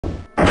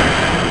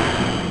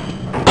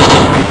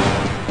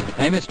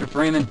Hey, Mr.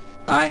 Freeman.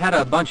 I had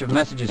a bunch of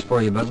messages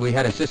for you, but we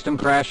had a system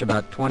crash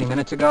about 20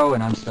 minutes ago,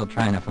 and I'm still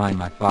trying to find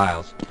my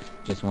files.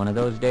 Just one of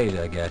those days,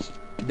 I guess.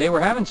 They were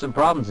having some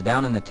problems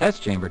down in the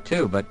test chamber,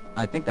 too, but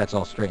I think that's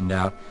all straightened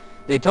out.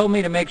 They told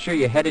me to make sure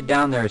you headed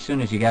down there as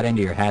soon as you got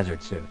into your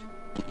hazard suit.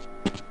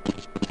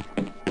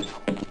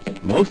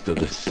 Most of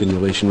the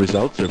simulation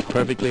results are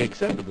perfectly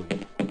acceptable.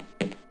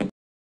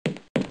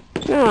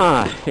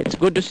 Ah, it's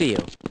good to see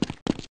you.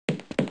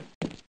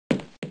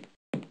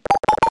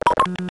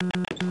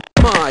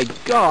 My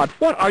God,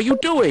 what are you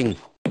doing?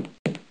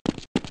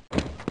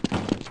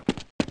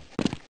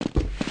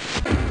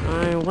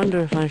 I wonder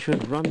if I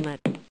should run that...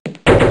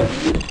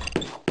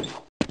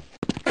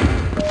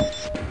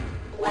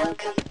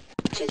 Welcome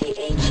to the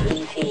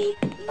HEV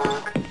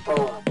Mark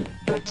IV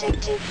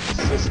protective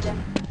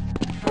system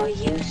for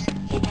use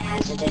in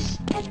hazardous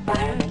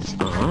environments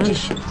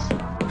conditions.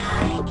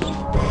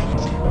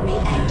 High-impact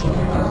reactive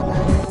armor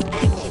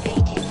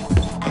activated.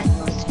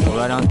 Atmospheric Go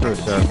right on through,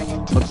 sir.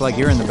 Looks like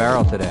you're in the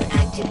barrel today.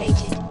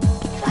 activated.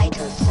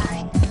 Vital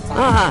sign.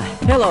 Ah,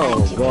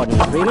 hello, Gordon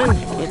Freeman.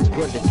 It's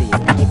good to see you.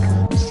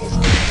 Medical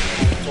system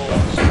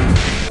engaged.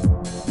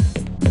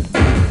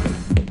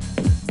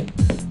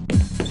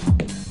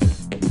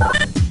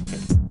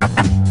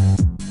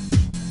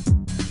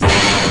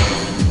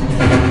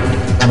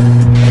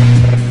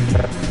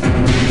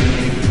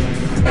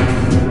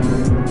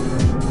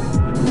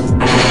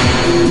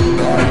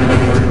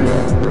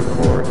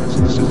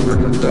 System for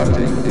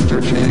conducting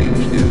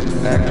interchange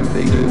is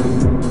activated.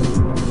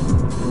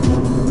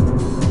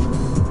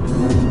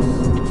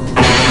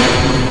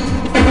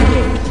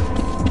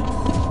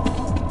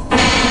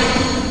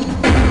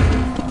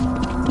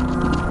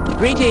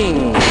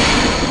 Greetings!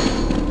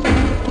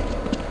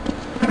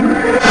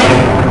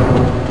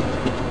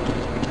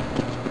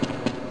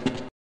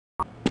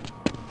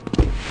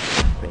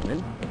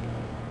 Freeman?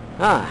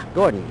 Ah,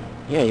 Gordon,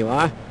 here you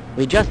are.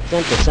 We just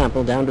sent the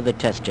sample down to the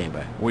test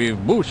chamber. We've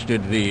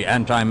boosted the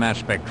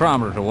Anti-Mass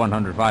Spectrometer to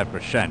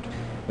 105%.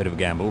 Bit of a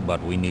gamble,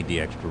 but we need the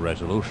extra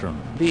resolution.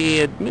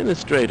 The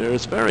administrator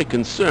is very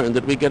concerned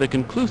that we get a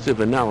conclusive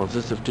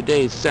analysis of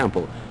today's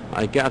sample.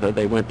 I gather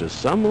they went to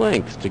some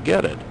lengths to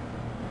get it.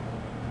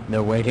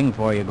 They're waiting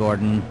for you,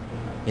 Gordon,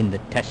 in the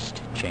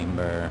test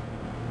chamber.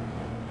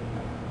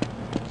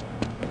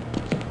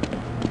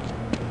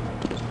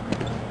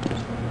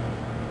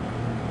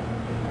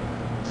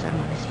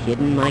 Someone has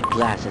hidden my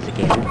glasses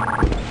again.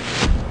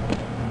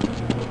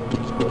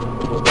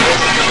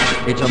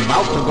 It's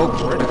about to go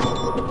critical.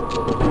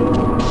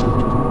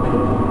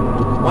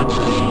 What the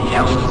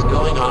hell is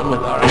going on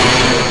with our...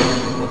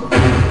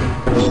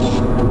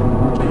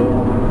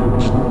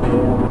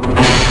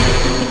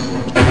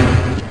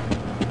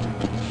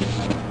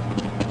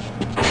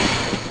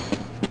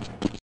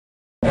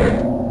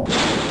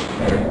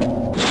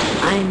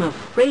 I'm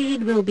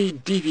afraid we'll be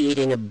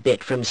deviating a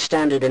bit from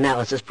standard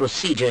analysis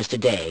procedures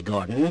today,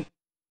 Gordon.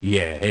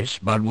 Yes,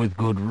 but with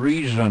good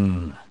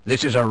reason.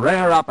 This is a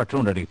rare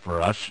opportunity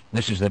for us.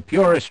 This is the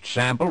purest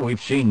sample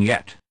we've seen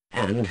yet.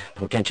 And,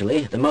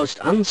 potentially, the most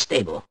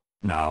unstable.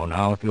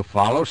 Now, if you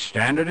follow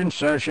standard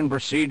insertion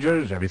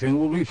procedures, everything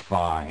will be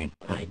fine.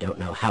 I don't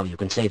know how you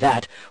can say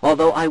that,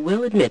 although I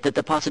will admit that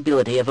the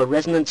possibility of a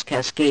resonance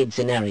cascade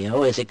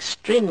scenario is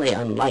extremely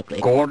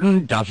unlikely.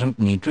 Gordon doesn't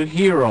need to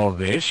hear all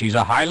this. He's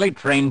a highly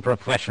trained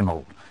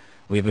professional.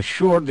 We've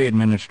assured the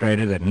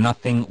administrator that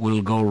nothing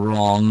will go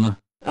wrong.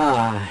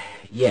 Ah,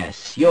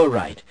 yes, you're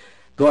right.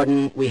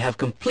 Gordon, we have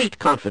complete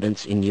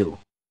confidence in you.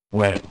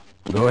 Well,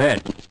 go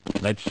ahead.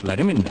 Let's let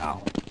him in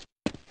now.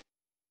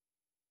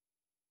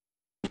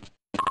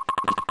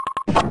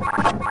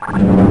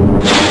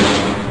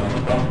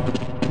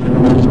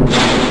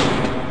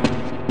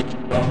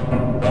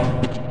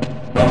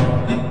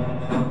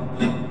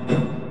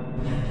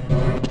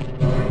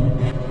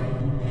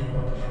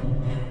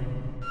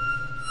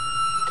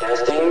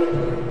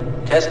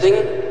 Testing.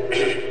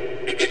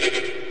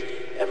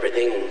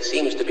 Everything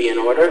seems to be in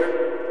order.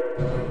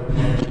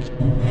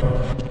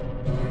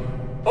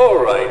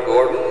 All right,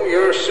 Gordon.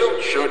 Your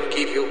suit should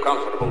keep you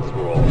comfortable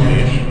through all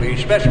this. The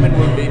specimen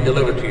will be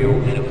delivered to you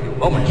in a few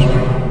moments.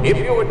 If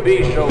you would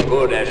be so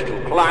good as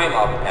to climb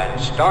up and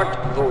start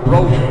the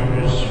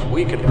rotors,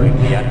 we can bring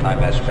the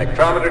anti-mass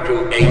spectrometer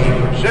to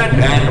 80%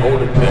 and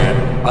hold it there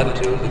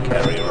until the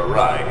carrier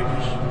arrives.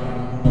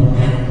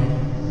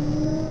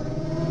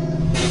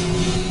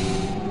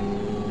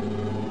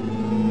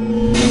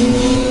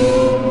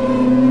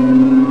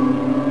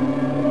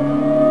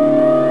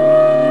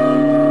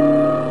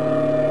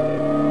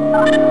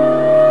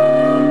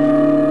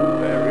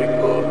 Very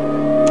good.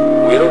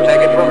 We'll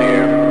take it from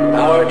here.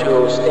 Power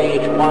to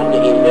stage 1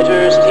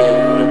 emitters in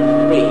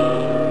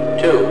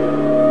 3, 2,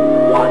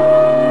 1.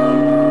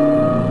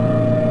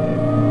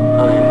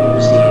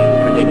 I'm seeing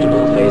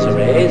predictable phase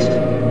arrays.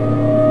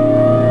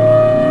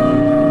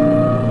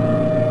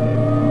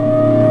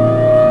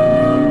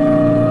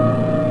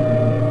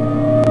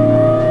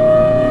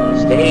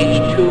 Stage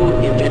 2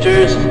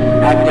 emitters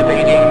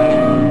activating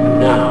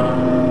now.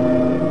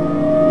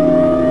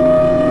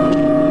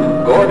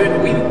 Gordon,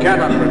 we we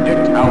cannot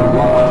predict how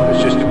long the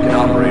system can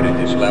operate at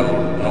this level,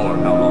 nor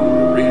how long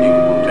the reading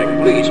will take.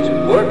 Please,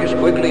 work as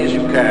quickly as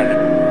you can.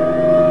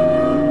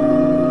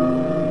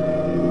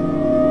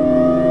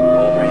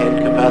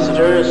 Overhead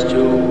capacitors to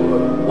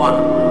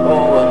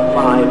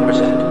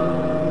 105%.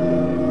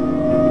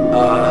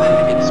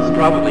 It's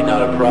probably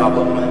not a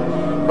problem.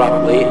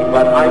 Probably,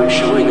 but I'm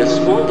showing a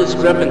small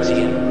discrepancy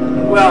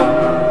in... Well,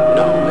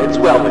 no, it's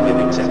well within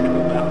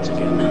acceptable bounds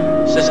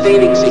again.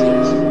 Sustaining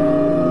sequence.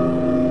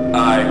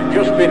 I've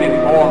just been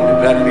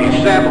informed that the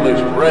sample is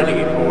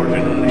ready,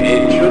 Gordon.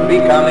 It should be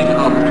coming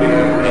up to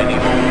you any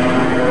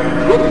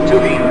moment. Look to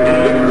the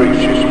delivery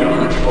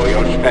system for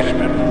your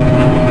specimen.